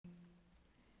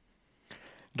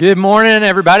Good morning,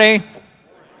 everybody.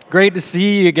 Great to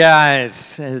see you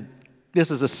guys.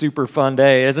 This is a super fun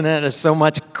day, isn't it? There's so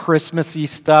much Christmassy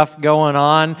stuff going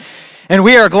on. And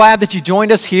we are glad that you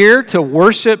joined us here to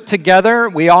worship together.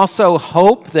 We also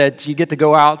hope that you get to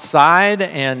go outside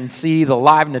and see the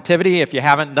live nativity if you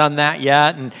haven't done that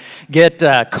yet, and get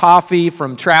coffee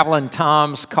from Traveling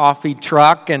Tom's coffee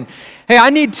truck. And hey,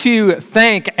 I need to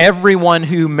thank everyone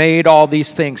who made all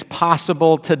these things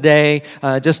possible today.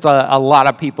 Just a lot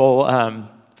of people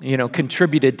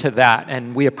contributed to that,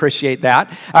 and we appreciate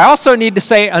that. I also need to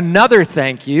say another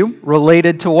thank you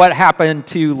related to what happened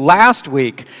to last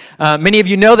week. Many of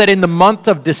you know that in the month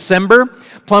of December,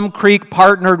 Plum Creek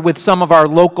partnered with some of our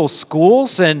local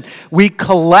schools, and we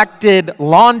collected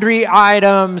laundry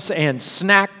items and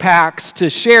snack packs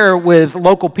to share with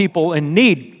local people in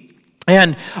need.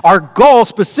 And our goal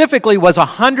specifically was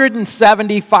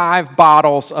 175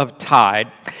 bottles of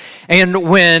Tide. And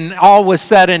when all was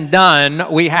said and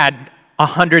done, we had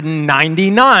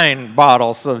 199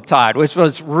 bottles of Tide, which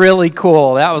was really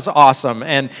cool. That was awesome.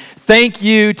 And thank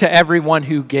you to everyone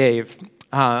who gave.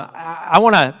 I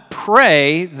want to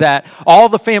pray that all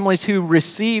the families who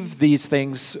receive these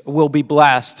things will be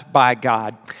blessed by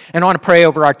God. And I want to pray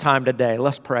over our time today.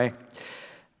 Let's pray.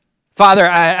 Father,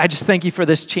 I just thank you for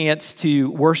this chance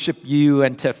to worship you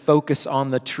and to focus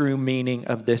on the true meaning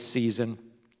of this season.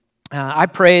 I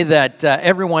pray that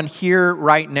everyone here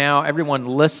right now, everyone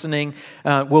listening,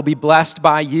 will be blessed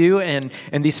by you, and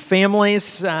these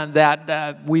families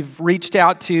that we've reached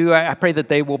out to, I pray that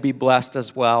they will be blessed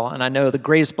as well. And I know the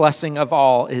greatest blessing of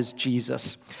all is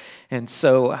Jesus. And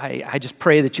so I just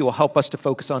pray that you will help us to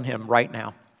focus on him right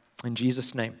now. In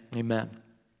Jesus' name, amen.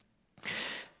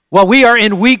 Well, we are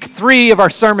in week 3 of our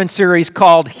sermon series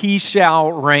called He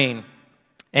Shall Reign.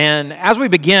 And as we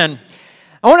begin,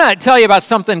 I want to tell you about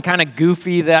something kind of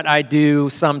goofy that I do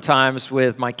sometimes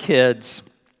with my kids.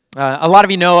 A lot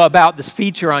of you know about this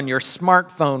feature on your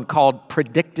smartphone called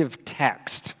predictive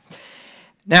text.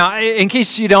 Now, in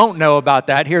case you don't know about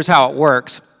that, here's how it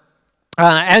works.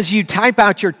 As you type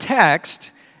out your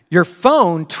text, your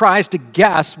phone tries to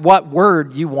guess what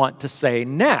word you want to say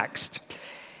next.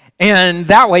 And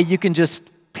that way you can just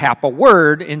tap a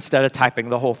word instead of typing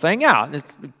the whole thing out.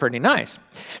 It's pretty nice.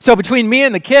 So between me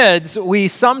and the kids, we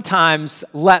sometimes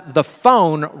let the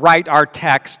phone write our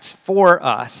texts for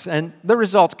us, and the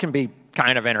results can be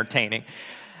kind of entertaining.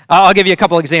 I'll give you a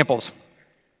couple examples.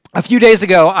 A few days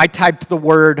ago, I typed the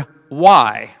word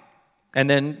why, and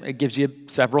then it gives you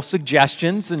several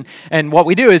suggestions, and what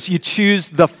we do is you choose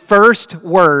the first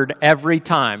word every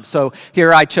time. So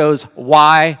here I chose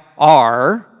why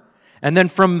are. And then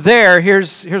from there,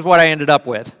 here's what I ended up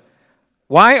with.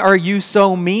 Why are you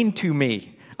so mean to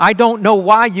me? I don't know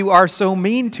why you are so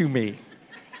mean to me.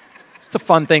 It's a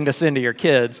fun thing to send to your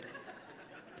kids.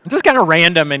 It's just kind of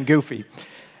random and goofy.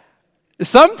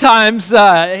 Sometimes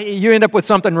you end up with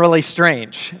something really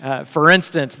strange. For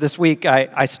instance, this week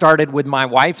I started with my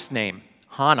wife's name,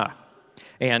 Hannah.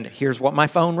 And here's what my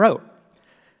phone wrote.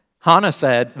 Hannah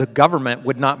said the government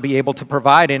would not be able to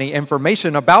provide any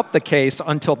information about the case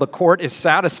until the court is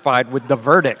satisfied with the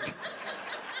verdict.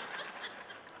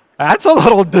 That's a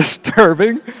little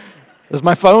disturbing. Does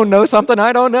my phone know something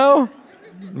I don't know?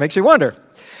 Makes you wonder.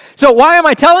 So why am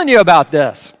I telling you about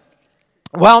this?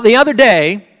 Well, the other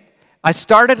day, I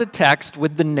started a text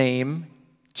with the name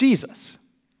Jesus.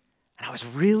 And I was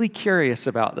really curious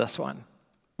about this one.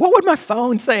 What would my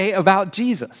phone say about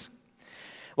Jesus?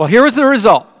 Well, here was the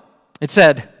result. It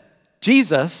said,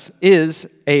 Jesus is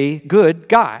a good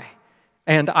guy,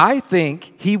 and I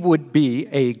think he would be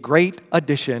a great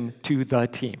addition to the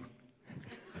team.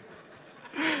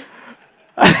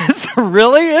 It's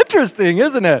really interesting,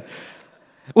 isn't it?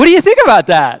 What do you think about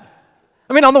that?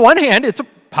 I mean, on the one hand, it's a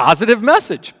positive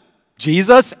message.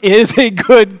 Jesus is a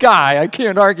good guy. I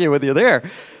can't argue with you there.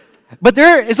 But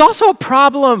there is also a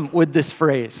problem with this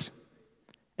phrase.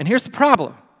 And here's the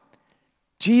problem.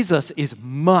 Jesus is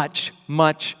much,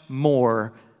 much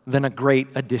more than a great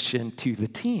addition to the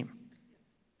team.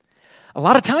 A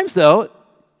lot of times, though,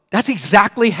 that's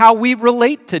exactly how we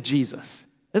relate to Jesus,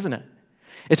 isn't it?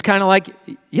 It's kind of like,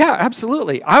 yeah,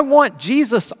 absolutely. I want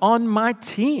Jesus on my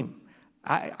team.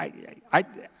 I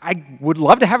would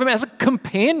love to have him as a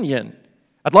companion.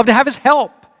 I'd love to have his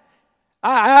help.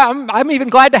 I'm even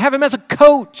glad to have him as a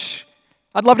coach.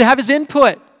 I'd love to have his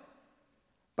input.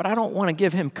 But I don't want to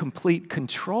give him complete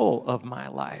control of my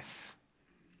life.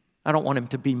 I don't want him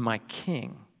to be my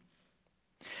king.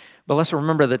 But let's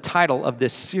remember the title of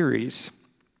this series,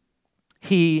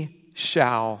 He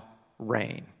Shall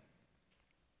Reign.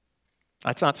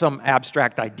 That's not some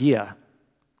abstract idea.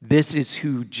 This is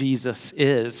who Jesus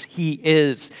is. He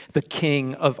is the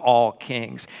King of all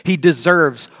kings. He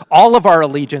deserves all of our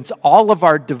allegiance, all of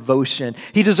our devotion.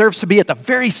 He deserves to be at the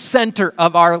very center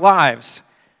of our lives.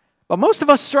 But most of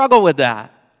us struggle with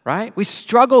that, right? We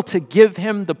struggle to give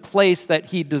him the place that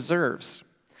he deserves.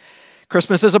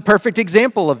 Christmas is a perfect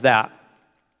example of that.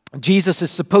 Jesus is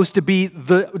supposed to be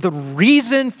the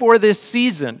reason for this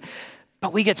season,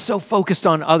 but we get so focused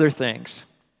on other things.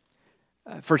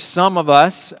 For some of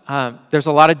us, there's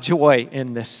a lot of joy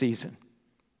in this season.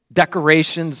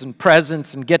 Decorations and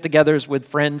presents and get-togethers with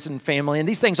friends and family, and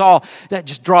these things all that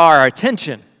just draw our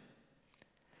attention.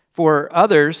 For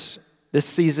others, this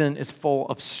season is full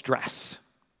of stress,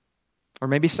 or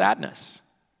maybe sadness,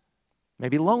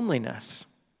 maybe loneliness.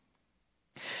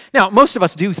 Now, most of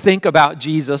us do think about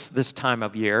Jesus this time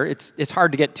of year. It's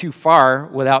hard to get too far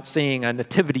without seeing a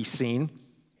nativity scene.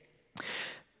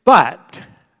 But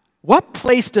what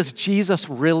place does Jesus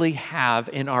really have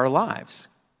in our lives?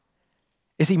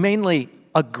 Is he mainly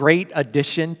a great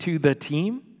addition to the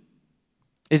team?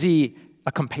 Is he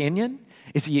a companion?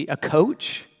 Is he a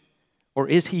coach? Or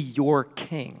is he your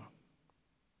king?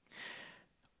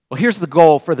 Well, here's the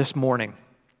goal for this morning.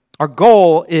 Our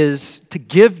goal is to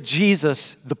give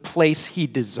Jesus the place he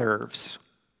deserves.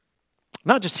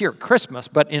 Not just here at Christmas,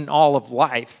 but in all of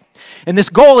life. And this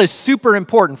goal is super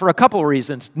important for a couple of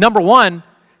reasons. Number one,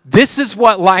 this is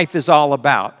what life is all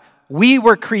about. We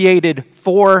were created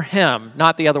for him,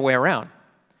 not the other way around.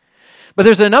 But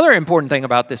there's another important thing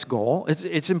about this goal.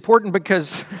 It's important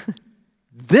because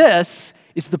this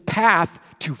is the path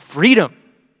to freedom.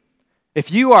 If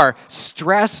you are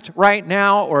stressed right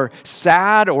now or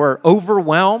sad or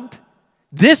overwhelmed,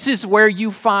 this is where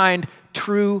you find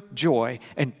true joy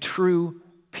and true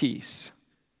peace.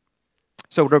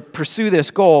 So to pursue this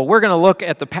goal, we're going to look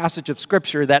at the passage of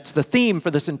Scripture that's the theme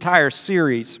for this entire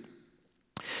series.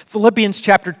 Philippians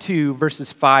chapter 2,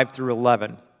 verses 5 through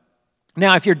 11.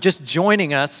 Now, if you're just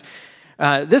joining us,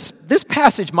 this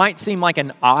passage might seem like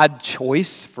an odd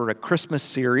choice for a Christmas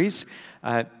series.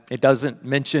 It doesn't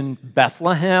mention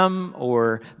Bethlehem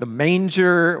or the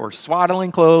manger or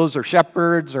swaddling clothes or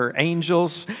shepherds or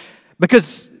angels,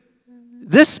 because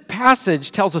this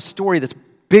passage tells a story that's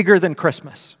bigger than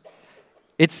Christmas.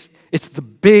 It's the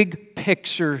big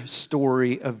picture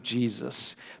story of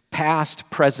Jesus, past,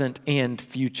 present, and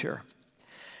future.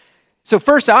 So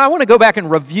first, I want to go back and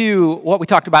review what we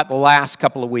talked about the last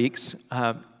couple of weeks.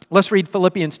 Let's read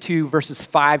Philippians 2, verses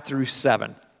 5 through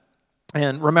 7.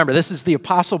 And remember, this is the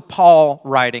Apostle Paul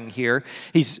writing here.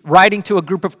 He's writing to a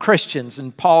group of Christians,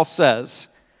 and Paul says,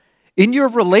 "In your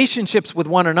relationships with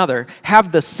one another,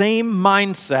 have the same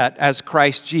mindset as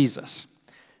Christ Jesus."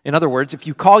 In other words, if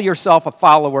you call yourself a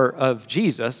follower of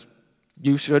Jesus,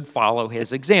 you should follow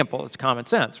his example. It's common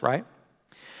sense, right?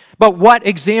 But what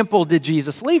example did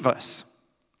Jesus leave us?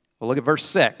 Well, look at verse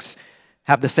 6.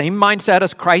 Have the same mindset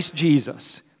as Christ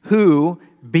Jesus, who,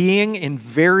 being in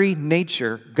very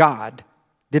nature God,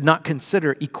 did not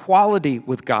consider equality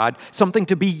with God something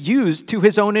to be used to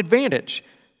his own advantage.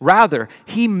 Rather,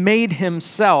 he made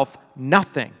himself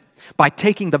nothing by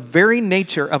taking the very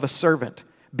nature of a servant,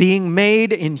 being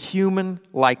made in human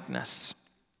likeness.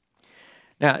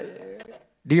 Now,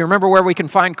 do you remember where we can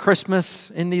find Christmas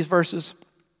in these verses?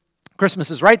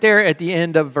 Christmas is right there at the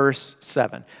end of verse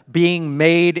 7. Being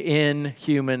made in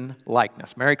human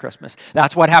likeness. Merry Christmas.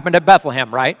 That's what happened at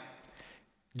Bethlehem, right?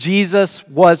 Jesus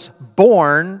was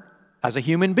born as a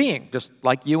human being, just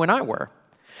like you and I were.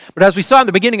 But as we saw in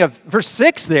the beginning of verse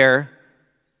 6 there,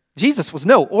 Jesus was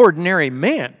no ordinary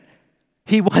man.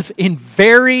 He was in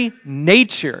very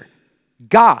nature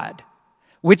God,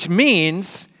 which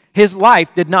means his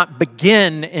life did not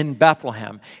begin in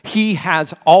Bethlehem. He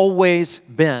has always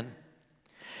been.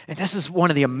 And this is one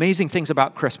of the amazing things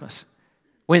about Christmas.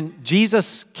 When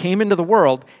Jesus came into the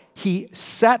world, he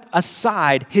set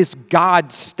aside his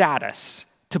God status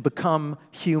to become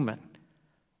human.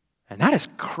 And that is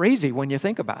crazy when you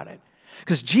think about it.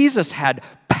 Because Jesus had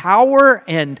power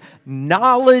and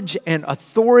knowledge and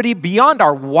authority beyond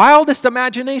our wildest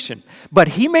imagination. But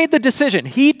he made the decision.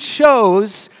 He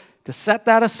chose to set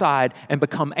that aside and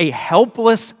become a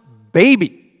helpless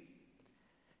baby.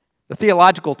 The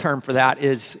theological term for that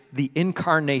is the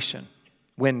incarnation,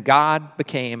 when God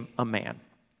became a man.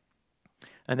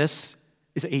 And this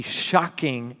is a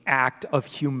shocking act of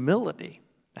humility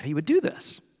that he would do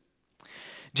this.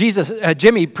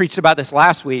 Jimmy preached about this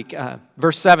last week,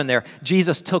 verse 7 there.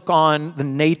 Jesus took on the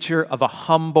nature of a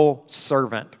humble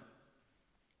servant.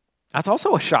 That's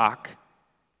also a shock.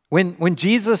 When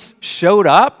Jesus showed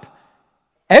up,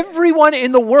 everyone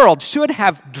in the world should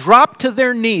have dropped to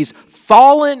their knees,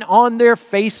 fallen on their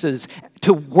faces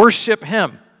to worship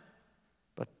him.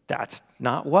 But that's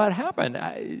not what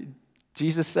happened.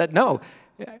 Jesus said, no,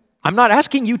 I'm not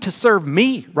asking you to serve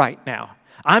me right now.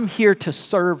 I'm here to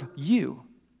serve you.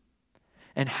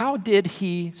 And how did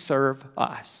he serve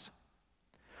us?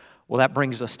 Well, that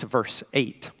brings us to verse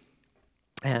 8.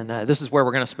 And this is where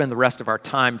we're going to spend the rest of our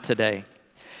time today.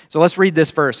 So let's read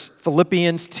this verse,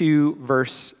 Philippians 2,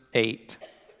 verse 8.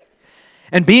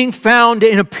 And being found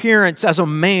in appearance as a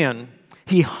man,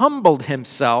 he humbled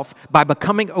himself by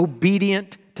becoming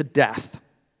obedient to death,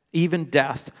 even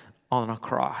death on a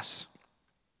cross.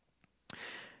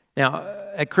 Now,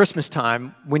 at Christmas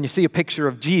time, when you see a picture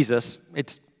of Jesus,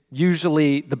 it's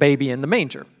usually the baby in the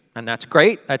manger. And that's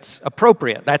great, that's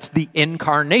appropriate, that's the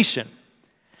incarnation.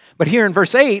 But here in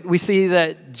verse 8, we see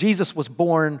that Jesus was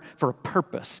born for a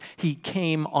purpose. He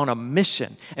came on a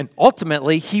mission, and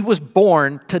ultimately, he was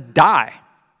born to die.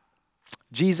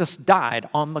 Jesus died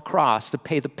on the cross to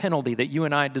pay the penalty that you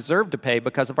and I deserve to pay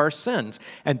because of our sins.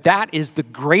 And that is the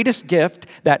greatest gift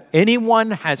that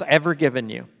anyone has ever given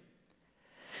you.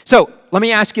 So, let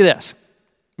me ask you this.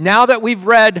 Now that we've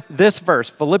read this verse,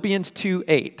 Philippians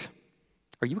 2:8,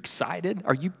 are you excited?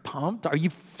 Are you pumped? Are you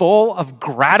full of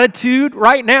gratitude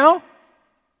right now?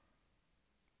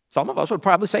 Some of us would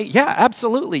probably say, yeah,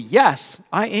 absolutely, yes,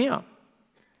 I am.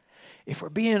 If we're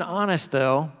being honest,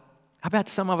 though, I bet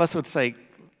some of us would say,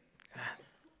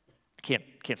 can't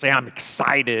say I'm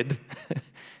excited.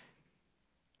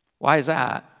 Why is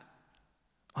that?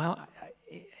 Well,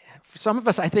 for some of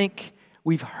us, I think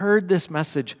we've heard this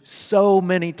message so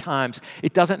many times,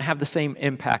 it doesn't have the same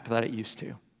impact that it used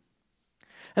to.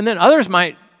 And then others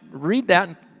might read that,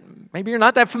 and maybe you're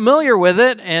not that familiar with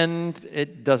it, and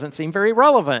it doesn't seem very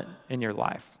relevant in your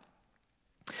life.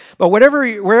 But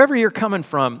wherever you're coming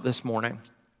from this morning,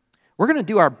 we're going to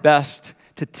do our best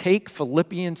to take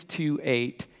Philippians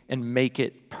 2:8 and make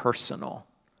it personal.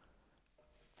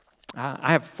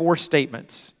 I have 4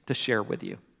 statements to share with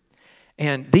you.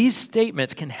 And these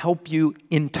statements can help you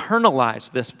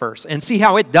internalize this verse and see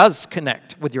how it does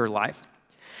connect with your life.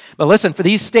 But listen, for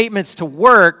these statements to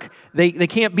work, they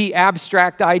can't be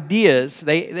abstract ideas.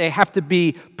 They have to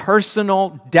be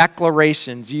personal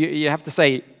declarations. You have to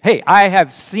say, hey, I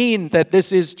have seen that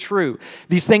this is true.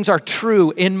 These things are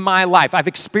true in my life. I've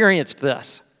experienced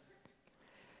this.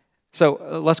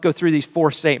 So let's go through these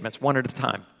 4 statements one at a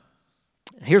time.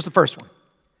 Here's the first one.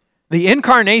 The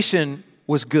incarnation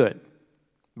was good,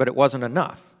 but it wasn't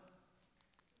enough.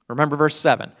 Remember verse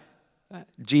 7.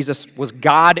 Jesus was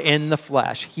God in the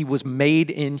flesh. He was made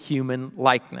in human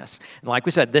likeness. And like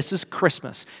we said, this is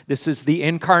Christmas. This is the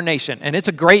incarnation, and it's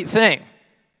a great thing.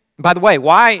 By the way,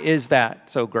 why is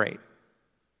that so great?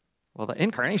 Well, the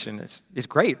incarnation is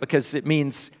great because it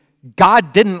means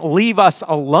God didn't leave us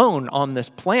alone on this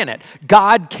planet.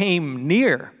 God came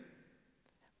near.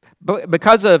 But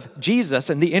because of Jesus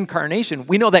and the incarnation,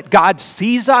 we know that God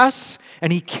sees us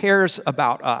and he cares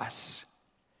about us.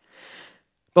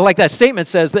 But like that statement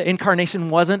says, the incarnation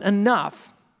wasn't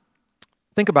enough.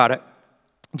 Think about it.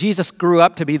 Jesus grew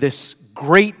up to be this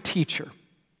great teacher,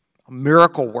 a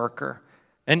miracle worker,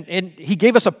 and he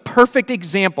gave us a perfect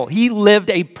example. He lived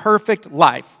a perfect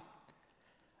life.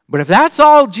 But if that's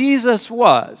all Jesus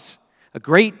was, a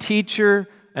great teacher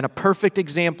and a perfect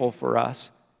example for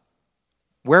us,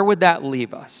 where would that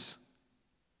leave us?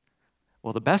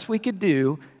 Well, the best we could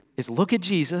do is look at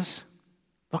Jesus,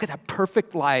 look at that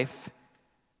perfect life,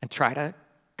 and try to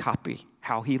copy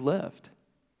how he lived.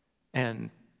 And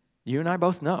you and I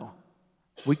both know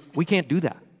we can't do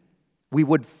that. We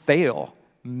would fail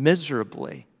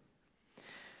miserably.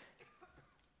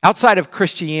 Outside of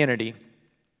Christianity,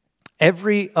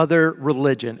 every other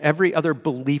religion, every other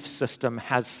belief system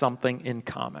has something in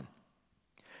common.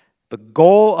 The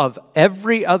goal of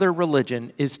every other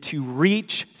religion is to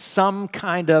reach some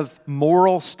kind of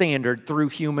moral standard through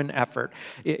human effort.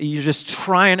 You're just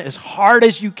trying as hard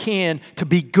as you can to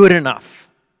be good enough.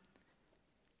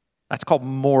 That's called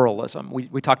moralism.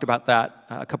 We talked about that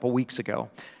a couple weeks ago.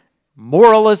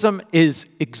 Moralism is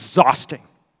exhausting.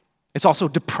 It's also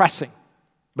depressing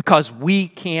because we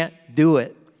can't do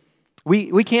it.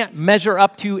 We can't measure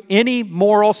up to any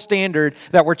moral standard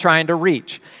that we're trying to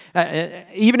reach.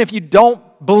 Even if you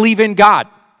don't believe in God,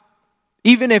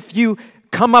 even if you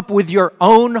come up with your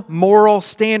own moral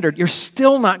standard, you're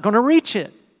still not going to reach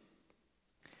it.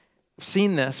 I've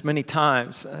seen this many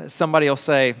times. Somebody will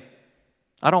say,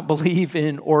 I don't believe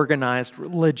in organized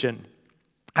religion.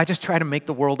 I just try to make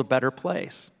the world a better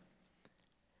place.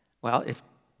 Well, if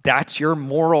that's your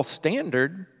moral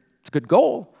standard, it's a good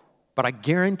goal. But I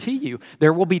guarantee you,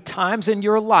 there will be times in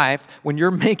your life when you're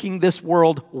making this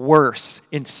world worse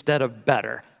instead of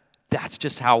better. That's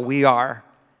just how we are.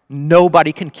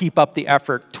 Nobody can keep up the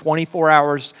effort 24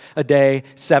 hours a day,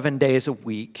 7 days a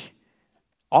week.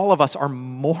 All of us are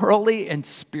morally and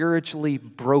spiritually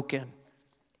broken.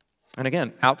 And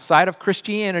again, outside of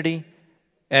Christianity,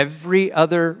 every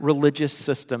other religious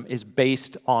system is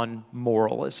based on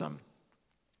moralism.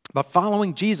 But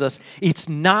following Jesus, it's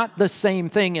not the same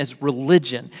thing as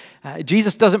religion.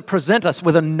 Jesus doesn't present us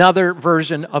with another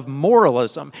version of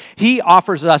moralism. He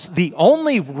offers us the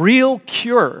only real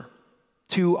cure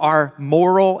to our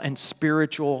moral and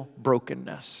spiritual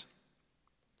brokenness.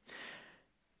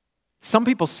 Some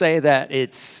people say that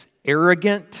it's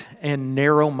arrogant and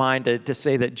narrow-minded to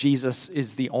say that Jesus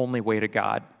is the only way to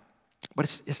God.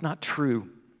 But it's not true.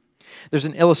 There's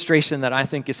an illustration that I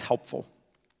think is helpful.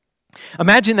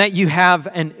 Imagine that you have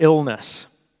an illness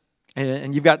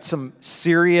and you've got some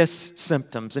serious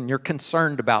symptoms and you're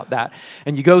concerned about that.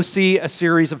 And you go see a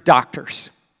series of doctors.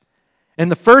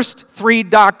 And the first 3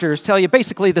 doctors tell you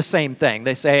basically the same thing.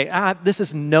 They say, this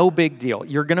is no big deal.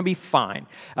 You're going to be fine.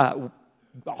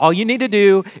 All you need to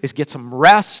do is get some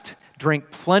rest,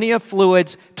 drink plenty of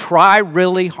fluids, try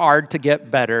really hard to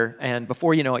get better, and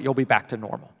before you know it, you'll be back to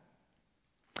normal.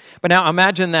 But now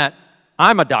imagine that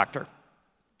I'm a doctor,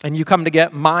 and you come to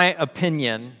get my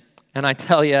opinion, and I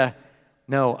tell you,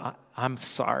 no, I'm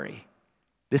sorry.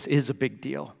 This is a big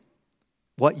deal.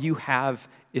 What you have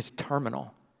is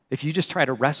terminal. If you just try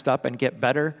to rest up and get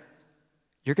better,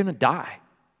 you're going to die.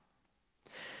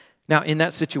 Now, in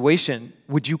that situation,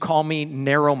 would you call me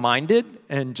narrow-minded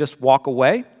and just walk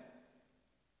away?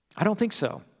 I don't think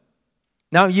so.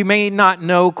 Now, you may not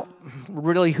know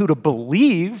really who to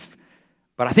believe,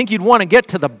 but I think you'd want to get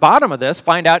to the bottom of this,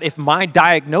 find out if my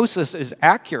diagnosis is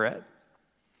accurate.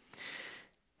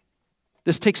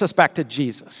 This takes us back to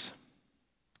Jesus.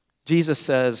 Jesus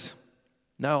says,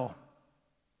 no,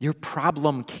 your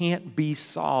problem can't be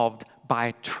solved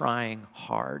by trying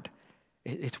hard.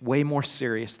 It's way more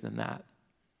serious than that.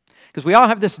 Because we all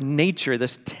have this nature,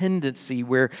 this tendency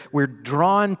where we're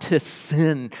drawn to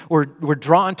sin, or we're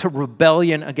drawn to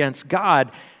rebellion against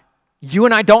God. You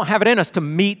and I don't have it in us to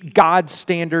meet God's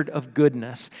standard of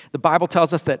goodness. The Bible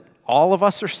tells us that all of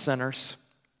us are sinners,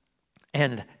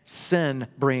 and sin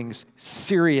brings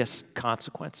serious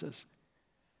consequences.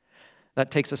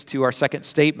 That takes us to our second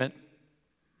statement.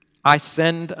 I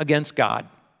sinned against God,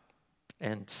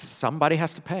 and somebody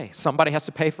has to pay. Somebody has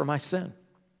to pay for my sin.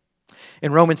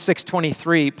 In Romans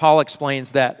 6:23, Paul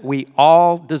explains that we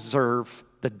all deserve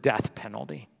the death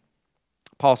penalty.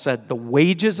 Paul said, the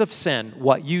wages of sin,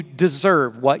 what you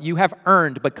deserve, what you have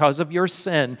earned because of your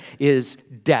sin, is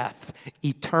death,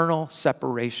 eternal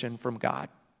separation from God.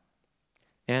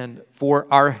 And for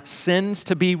our sins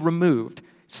to be removed,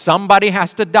 somebody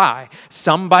has to die.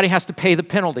 Somebody has to pay the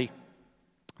penalty.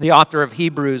 The author of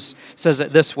Hebrews says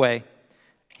it this way.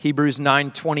 Hebrews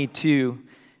 9:22,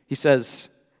 he says,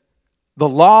 the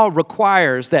law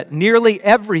requires that nearly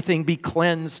everything be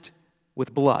cleansed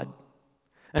with blood.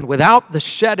 And without the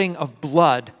shedding of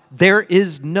blood, there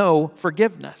is no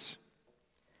forgiveness.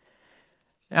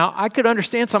 Now, I could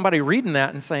understand somebody reading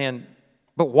that and saying,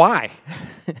 but why?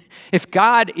 If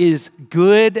God is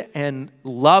good and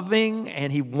loving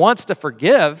and he wants to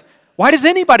forgive, why does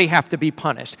anybody have to be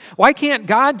punished? Why can't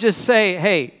God just say,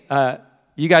 hey,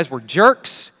 you guys were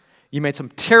jerks, you made some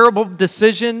terrible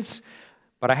decisions,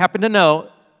 but I happen to know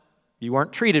you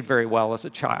weren't treated very well as a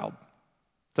child.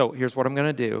 So here's what I'm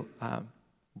going to do.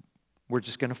 We're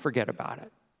just going to forget about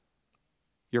it.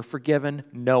 You're forgiven.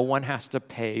 No one has to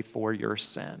pay for your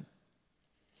sin.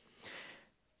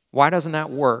 Why doesn't that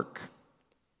work?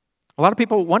 A lot of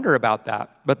people wonder about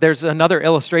that, but there's another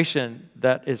illustration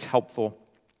that is helpful.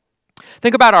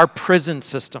 Think about our prison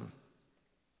system.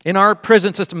 In our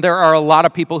prison system, there are a lot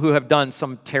of people who have done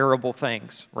some terrible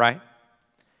things, right?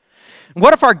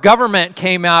 What if our government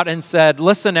came out and said,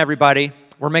 listen, everybody,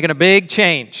 we're making a big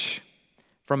change.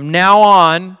 From now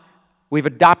on, we've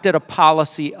adopted a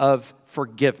policy of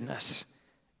forgiveness,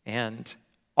 and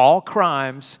all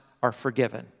crimes are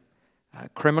forgiven.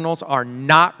 Criminals are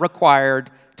not required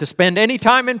to spend any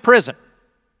time in prison.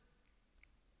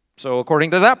 So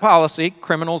according to that policy,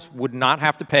 criminals would not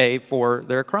have to pay for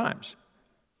their crimes.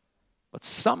 But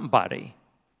somebody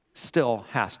still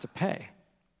has to pay.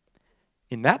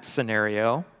 In that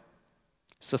scenario,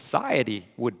 society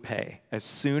would pay as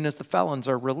soon as the felons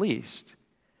are released.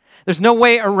 There's no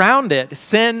way around it.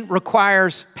 Sin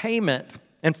requires payment.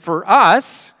 And for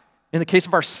us, in the case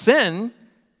of our sin,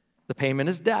 the payment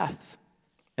is death.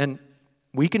 And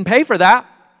we can pay for that,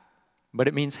 but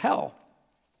it means hell,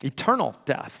 eternal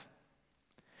death.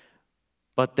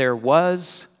 But there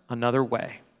was another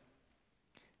way.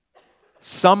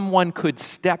 someone could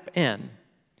step in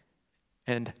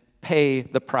and pay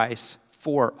the price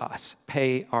for us,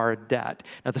 pay our debt.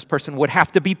 Now, this person would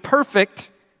have to be perfect,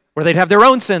 or they'd have their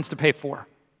own sins to pay for.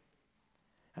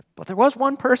 But there was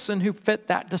one person who fit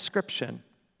that description,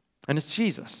 and it's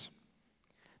Jesus.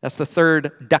 That's the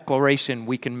third declaration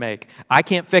we can make. I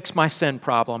can't fix my sin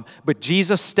problem, but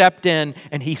Jesus stepped in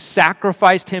and he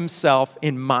sacrificed himself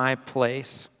in my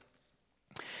place.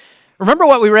 Remember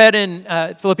what we read in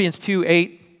Philippians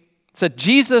 2:8? It said,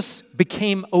 Jesus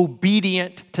became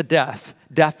obedient to death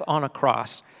on a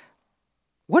cross.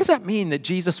 What does that mean that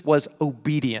Jesus was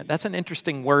obedient? That's an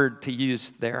interesting word to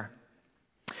use there.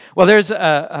 Well, there's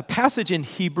a passage in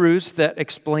Hebrews that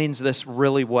explains this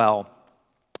really well.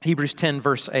 Hebrews 10,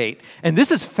 verse 8. And this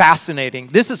is fascinating.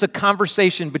 This is a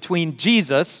conversation between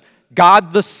Jesus,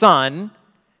 God the Son,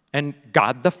 and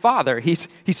God the Father. He's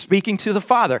speaking to the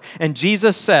Father. And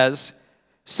Jesus says,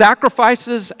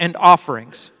 sacrifices and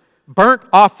offerings, burnt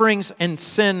offerings and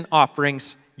sin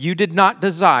offerings, you did not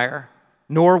desire,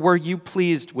 nor were you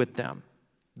pleased with them,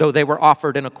 though they were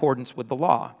offered in accordance with the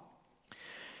law.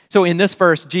 So in this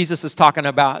verse, Jesus is talking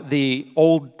about the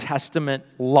Old Testament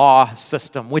law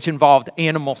system, which involved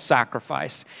animal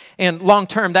sacrifice. And long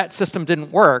term, that system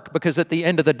didn't work because at the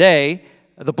end of the day,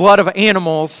 the blood of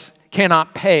animals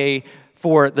cannot pay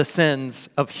for the sins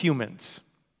of humans.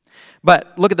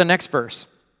 But look at the next verse.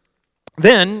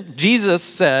 Then Jesus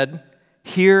said,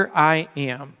 here I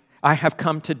am. I have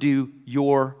come to do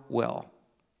your will.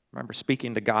 Remember,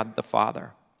 speaking to God the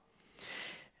Father.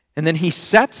 And then he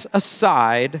sets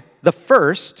aside the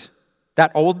first,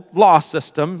 that old law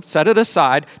system, set it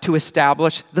aside to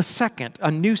establish the second,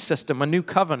 a new system, a new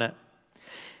covenant.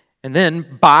 And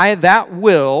then by that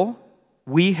will,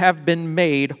 we have been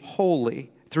made holy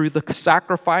through the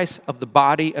sacrifice of the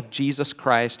body of Jesus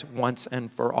Christ once and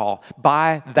for all.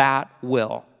 By that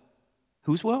will.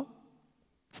 Whose will?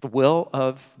 It's the will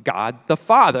of God the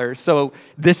Father. So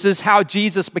this is how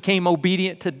Jesus became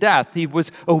obedient to death. He was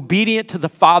obedient to the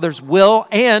Father's will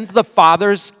and the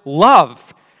Father's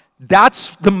love. That's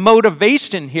the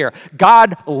motivation here.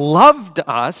 God loved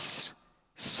us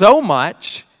so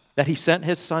much that he sent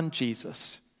his son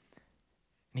Jesus.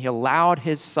 And he allowed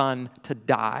his son to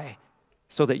die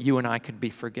so that you and I could be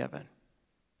forgiven.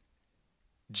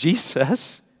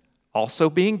 Jesus, also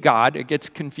being God, it gets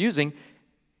confusing,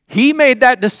 he made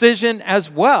that decision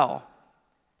as well.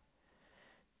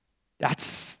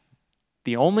 That's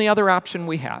the only other option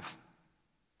we have.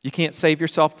 You can't save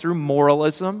yourself through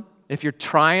moralism. If you're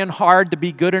trying hard to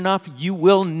be good enough, you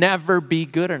will never be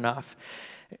good enough.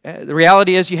 The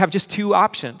reality is you have just two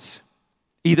options.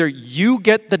 Either you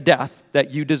get the death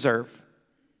that you deserve,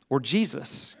 or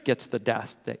Jesus gets the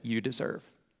death that you deserve.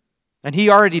 And he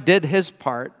already did his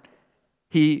part.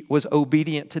 He was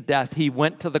obedient to death. He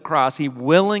went to the cross. He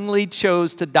willingly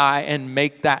chose to die and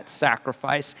make that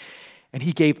sacrifice. And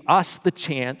he gave us the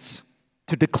chance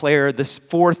to declare this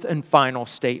fourth and final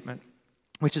statement,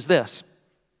 which is this.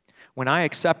 When I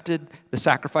accepted the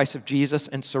sacrifice of Jesus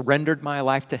and surrendered my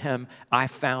life to him, I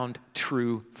found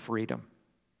true freedom.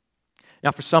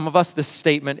 Now, for some of us, this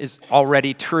statement is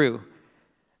already true.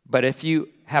 But if you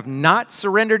have not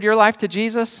surrendered your life to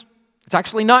Jesus, it's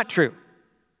actually not true.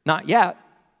 Not yet.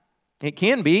 It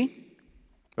can be.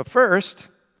 But first,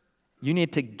 you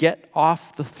need to get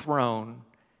off the throne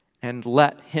and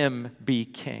let him be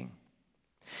king.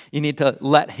 You need to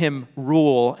let him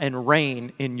rule and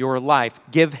reign in your life.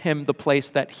 Give him the place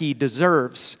that he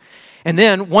deserves. And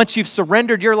then, once you've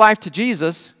surrendered your life to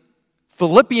Jesus,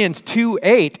 Philippians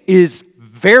 2:8 is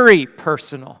very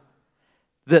personal.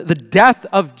 The death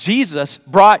of Jesus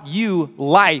brought you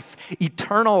life,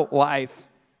 eternal life.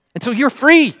 And so you're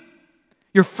free.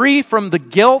 You're free from the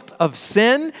guilt of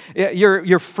sin.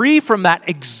 You're free from that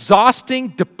exhausting,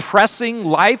 depressing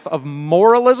life of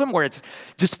moralism where it's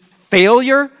just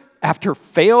failure after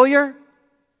failure.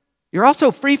 You're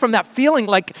also free from that feeling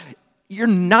like you're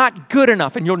not good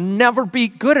enough and you'll never be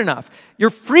good enough. You're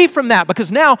free from that because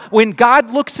now when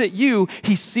God looks at you,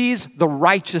 he sees the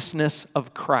righteousness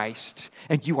of Christ.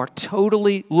 And you are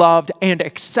totally loved and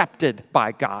accepted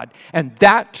by God. And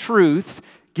that truth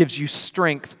gives you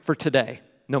strength for today,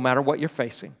 no matter what you're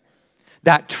facing.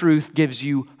 That truth gives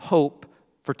you hope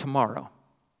for tomorrow,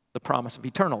 the promise of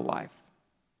eternal life.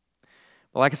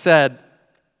 Well, like I said,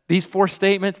 these four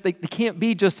statements, they can't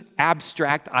be just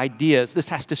abstract ideas. This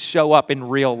has to show up in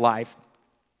real life.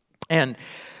 And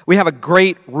we have a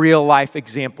great real life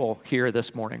example here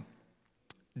this morning.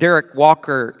 Derek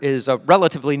Walker is a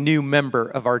relatively new member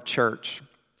of our church.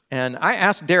 And I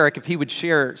asked Derek if he would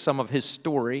share some of his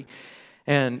story,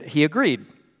 and he agreed.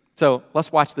 So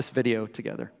let's watch this video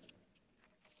together.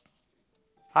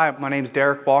 Hi, my name's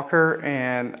Derek Walker,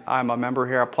 and I'm a member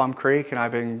here at Plum Creek, and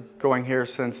I've been going here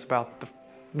since about the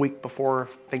week before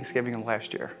Thanksgiving of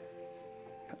last year.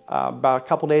 About a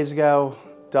couple days ago,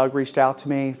 Doug reached out to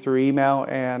me through email,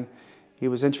 and he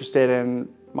was interested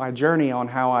in my journey on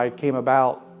how I came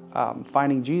about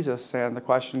finding Jesus. And the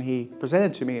question he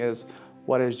presented to me is,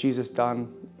 what has Jesus done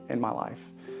in my life?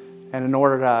 And in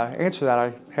order to answer that,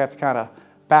 I have to kind of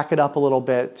back it up a little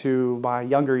bit to my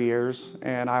younger years.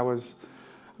 And I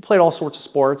played all sorts of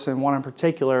sports, and one in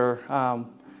particular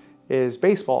is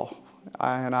baseball.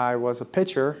 And I was a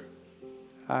pitcher.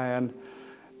 And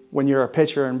when you're a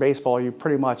pitcher in baseball, you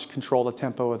pretty much control the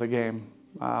tempo of the game.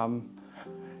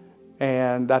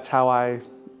 And that's how I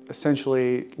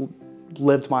essentially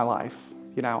lived my life.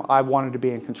 You know, I wanted to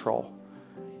be in control.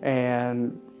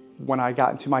 And when I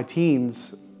got into my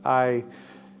teens, my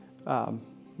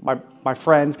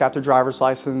friends got their driver's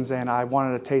license, and I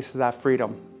wanted a taste of that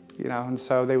freedom. You know, and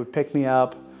so they would pick me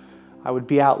up. I would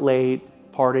be out late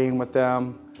partying with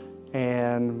them,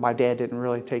 and my dad didn't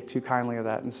really take too kindly of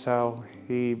that. And so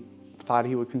he thought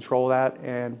he would control that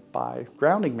and by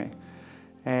grounding me.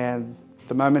 And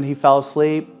the moment he fell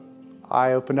asleep,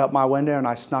 I opened up my window and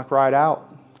I snuck right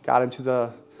out, got into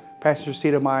the passenger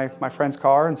seat of my friend's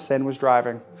car, and Sin was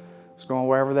driving. I was going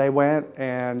wherever they went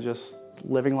and just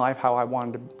living life how I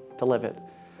wanted to live it.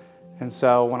 And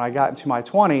so when I got into my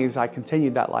 20s, I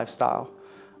continued that lifestyle.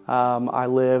 I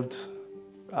lived,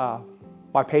 my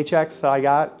paychecks that I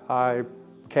got, I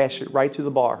cashed it right to the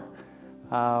bar.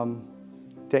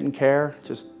 Didn't care,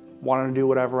 just wanted to do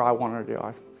whatever I wanted to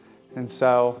do. And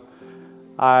so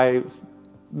I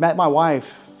met my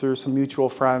wife through some mutual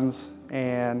friends,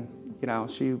 and you know,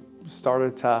 she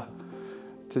started to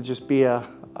just be a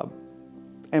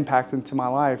impact into my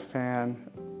life, and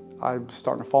I was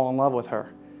starting to fall in love with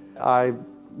her. I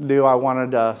knew I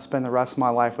wanted to spend the rest of my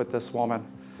life with this woman.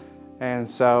 And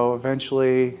so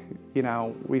eventually, you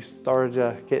know, we started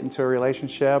to get into a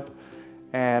relationship,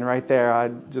 and right there, I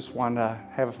just wanted to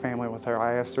have a family with her.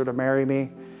 I asked her to marry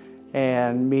me,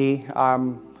 and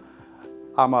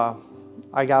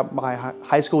I got my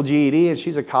high school GED, and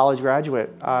she's a college graduate.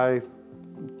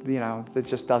 You know, it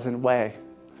just doesn't weigh.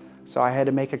 So I had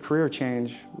to make a career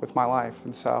change with my life,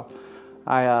 and so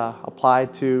I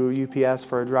applied to UPS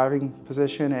for a driving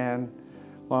position, and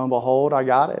lo and behold, I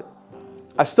got it.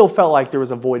 I still felt like there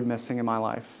was a void missing in my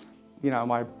life. You know,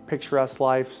 my picturesque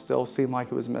life still seemed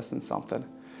like it was missing something.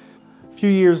 A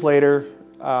few years later,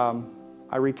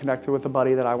 I reconnected with a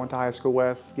buddy that I went to high school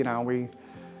with. You know,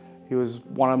 he was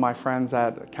one of my friends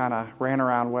that kind of ran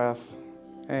around with,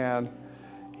 and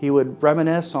he would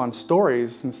reminisce on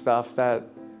stories and stuff that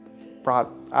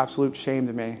brought absolute shame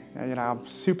to me. And, you know, I'm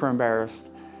super embarrassed.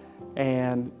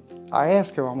 And I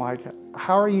asked him, I'm like,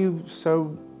 how are you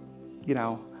so, you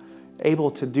know, able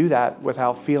to do that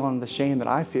without feeling the shame that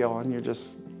I feel? And you're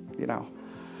just, you know.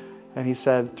 And he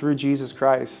said, through Jesus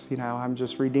Christ, you know, I'm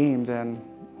just redeemed. And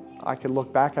I could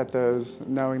look back at those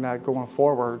knowing that going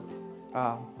forward,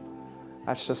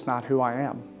 that's just not who I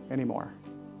am anymore.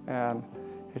 And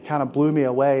it kind of blew me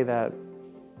away that,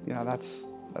 you know, that's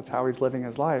how he's living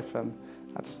his life, and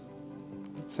that's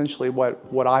essentially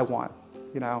what I want,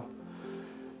 you know.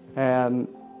 And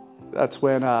that's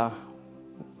when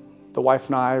the wife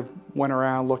and I went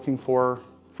around looking for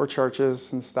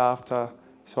churches and stuff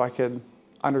so I could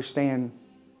understand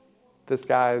this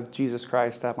guy, Jesus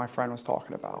Christ, that my friend was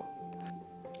talking about.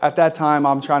 At that time,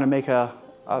 I'm trying to make a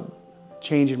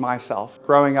change in myself.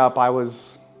 Growing up,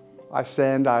 I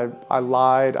sinned, I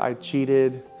lied, I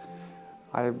cheated,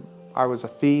 I was a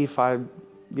thief. I,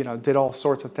 you know, did all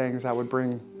sorts of things that would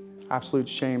bring absolute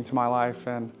shame to my life,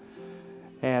 and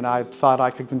I thought I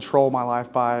could control my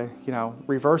life by, you know,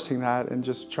 reversing that and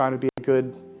just trying to be a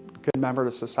good member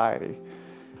to society.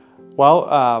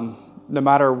 Well, no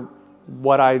matter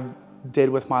what I did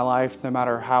with my life, no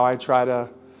matter how I try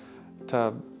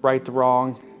to right the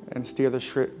wrong and steer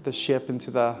the ship into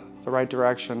the right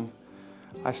direction,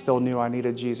 I still knew I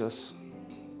needed Jesus.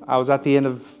 I was at the end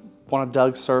of one of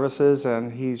Doug's services,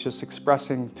 and he's just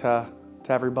expressing to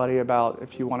everybody about,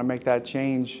 if you want to make that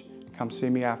change, come see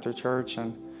me after church.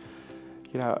 And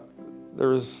you know, there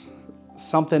was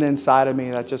something inside of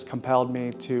me that just compelled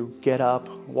me to get up,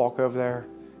 walk over there,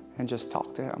 and just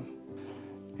talk to him.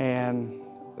 And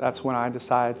that's when I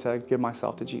decided to give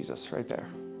myself to Jesus right there.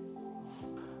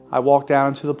 I walked down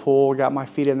into the pool, got my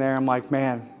feet in there. I'm like,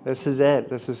 man, this is it.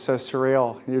 This is so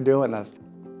surreal. You're doing this.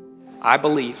 I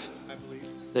believe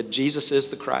that Jesus is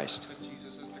the Christ,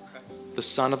 the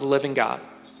Son of the living God,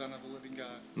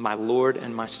 my Lord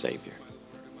and my Savior.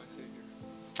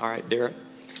 All right, Derek,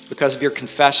 because of your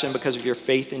confession, because of your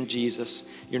faith in Jesus,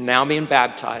 You're now being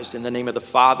baptized in the name of the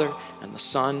Father and the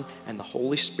Son and the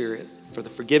Holy Spirit for the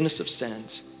forgiveness of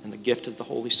sins and the gift of the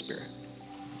Holy Spirit.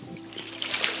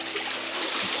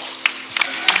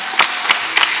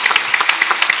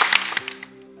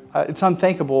 It's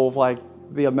unthinkable of like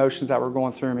the emotions that were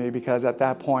going through me, because at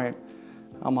that point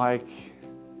I'm like,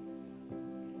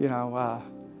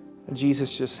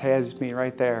 Jesus just has me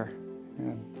right there,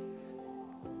 and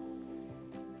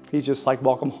he's just like,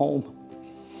 welcome home.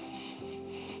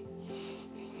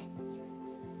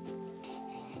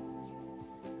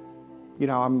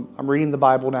 I'm reading the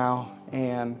Bible now,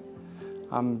 and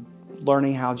I'm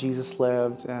learning how Jesus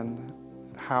lived and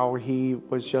how he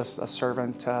was just a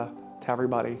servant to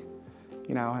everybody,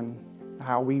 and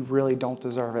how we really don't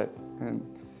deserve it. And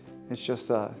it's just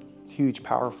a huge,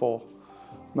 powerful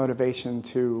motivation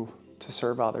to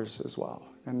serve others as well,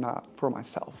 and not for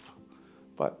myself,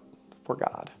 but for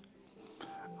God.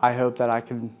 I hope that I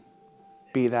can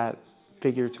be that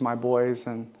figure to my boys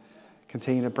and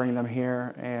continue to bring them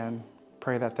here, and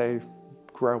pray that they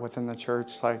grow within the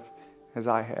church like as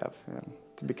I have, and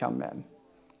to become men.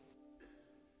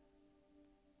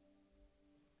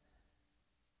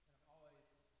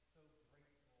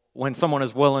 When someone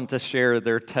is willing to share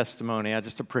their testimony, I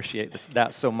just appreciate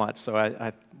that so much. So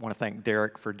I want to thank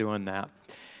Derek for doing that.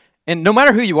 And no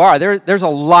matter who you are, there's a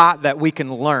lot that we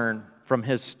can learn from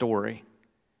his story.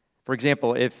 For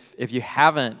example, if you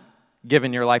haven't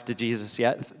given your life to Jesus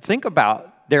yet, think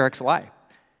about Derek's life.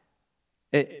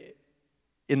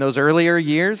 In those earlier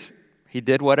years, he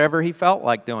did whatever he felt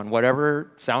like doing, whatever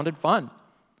sounded fun.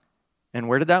 And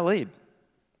where did that lead?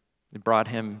 It brought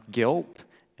him guilt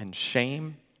and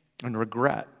shame and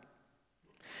regret.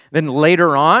 Then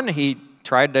later on, he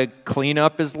tried to clean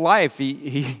up his life.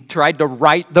 He tried to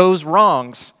right those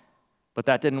wrongs, but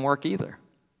that didn't work either.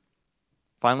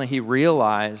 Finally, he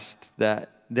realized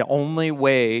that the only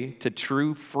way to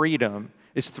true freedom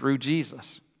is through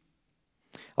Jesus.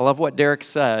 I love what Derek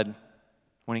said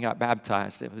when he got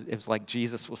baptized. It was like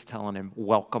Jesus was telling him,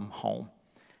 welcome home.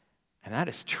 And that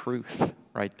is truth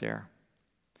right there.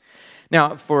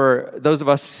 Now, for those of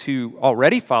us who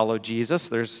already follow Jesus,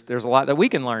 there's a lot that we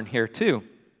can learn here too.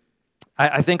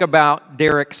 I think about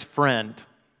Derek's friend.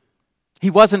 He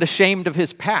wasn't ashamed of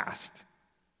his past.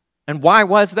 And why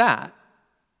was that?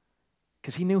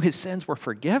 Because he knew his sins were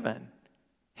forgiven.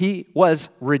 He was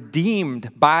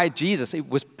redeemed by Jesus. It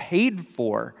was paid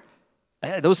for.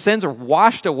 Those sins are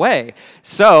washed away.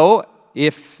 So,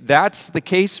 if that's the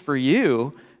case for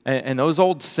you, and those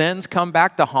old sins come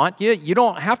back to haunt you, you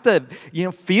don't have to,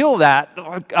 feel that,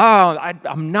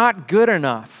 I'm not good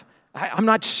enough. I'm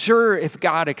not sure if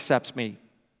God accepts me.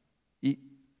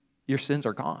 Your sins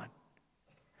are gone.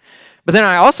 But then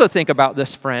I also think about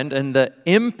this friend and the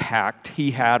impact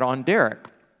he had on Derek.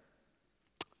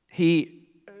 He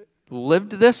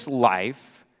lived this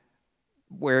life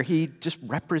where he just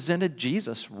represented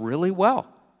Jesus really well.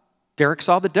 Derek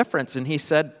saw the difference, and he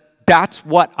said, that's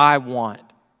what I want.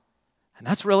 And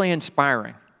that's really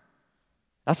inspiring.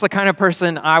 That's the kind of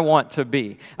person I want to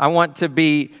be. I want to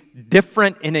be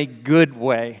different in a good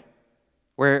way,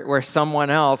 where someone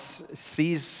else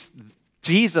sees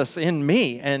Jesus in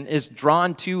me and is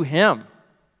drawn to him.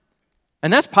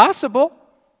 And that's possible,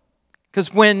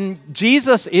 because when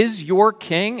Jesus is your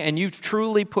king and you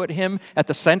truly put him at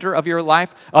the center of your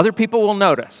life, other people will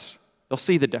notice. They'll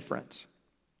see the difference.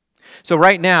 So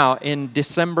right now, in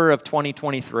December of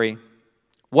 2023,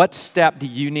 what step do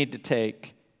you need to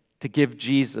take to give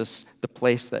Jesus the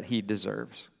place that he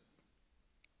deserves?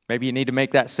 Maybe you need to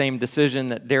make that same decision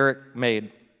that Derek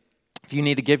made. If you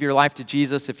need to give your life to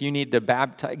Jesus, if you need to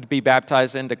be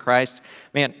baptized into Christ,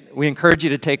 man, we encourage you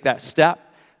to take that step.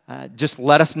 Just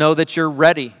let us know that you're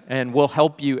ready, and we'll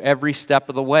help you every step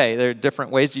of the way. There are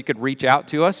different ways you could reach out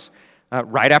to us.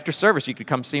 Right after service, you could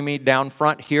come see me down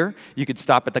front here. You could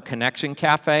stop at the Connection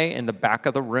Cafe in the back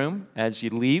of the room as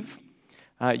you leave.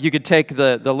 You could take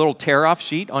the little tear-off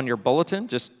sheet on your bulletin,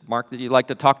 just mark that you'd like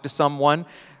to talk to someone,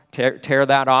 tear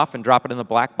that off and drop it in the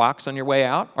black box on your way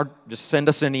out, or just send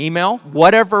us an email,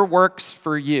 whatever works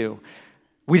for you.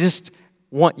 We just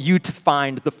want you to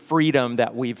find the freedom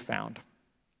that we've found.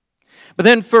 But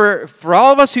then for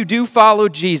all of us who do follow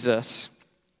Jesus,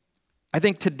 I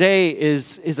think today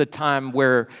is a time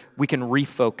where we can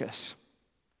refocus.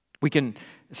 We can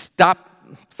stop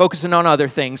focusing on other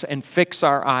things and fix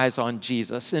our eyes on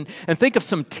Jesus. And think of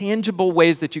some tangible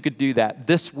ways that you could do that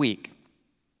this week.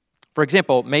 For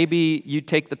example, maybe you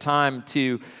take the time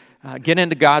to get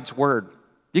into God's Word.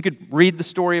 You could read the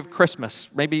story of Christmas,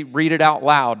 maybe read it out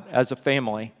loud as a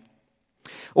family.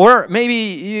 Or maybe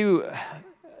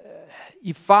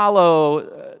you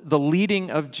follow the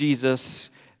leading of Jesus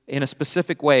in a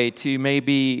specific way to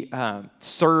maybe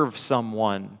serve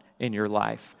someone in your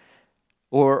life,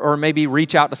 or maybe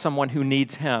reach out to someone who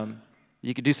needs Him.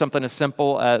 You could do something as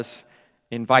simple as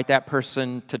invite that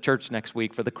person to church next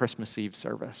week for the Christmas Eve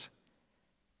service.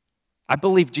 I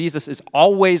believe Jesus is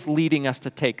always leading us to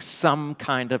take some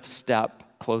kind of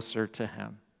step closer to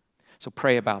Him. So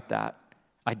pray about that,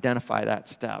 identify that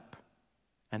step,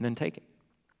 and then take it.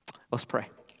 Let's pray.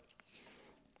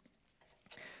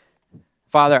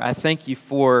 Father, I thank you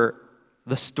for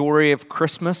the story of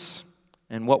Christmas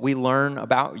and what we learn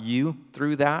about you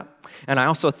through that. And I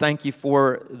also thank you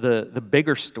for the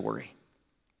bigger story,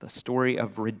 the story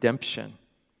of redemption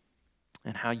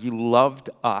and how you loved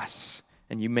us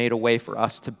and you made a way for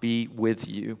us to be with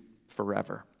you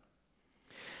forever.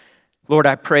 Lord,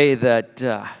 I pray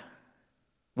that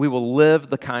we will live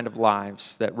the kind of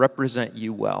lives that represent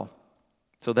you well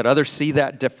so that others see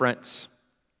that difference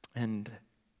and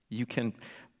you can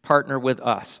partner with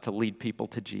us to lead people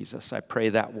to Jesus. I pray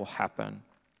that will happen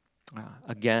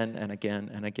again and again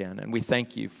and again. And we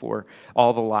thank you for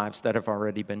all the lives that have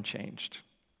already been changed.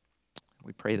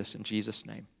 We pray this in Jesus'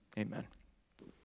 name. Amen.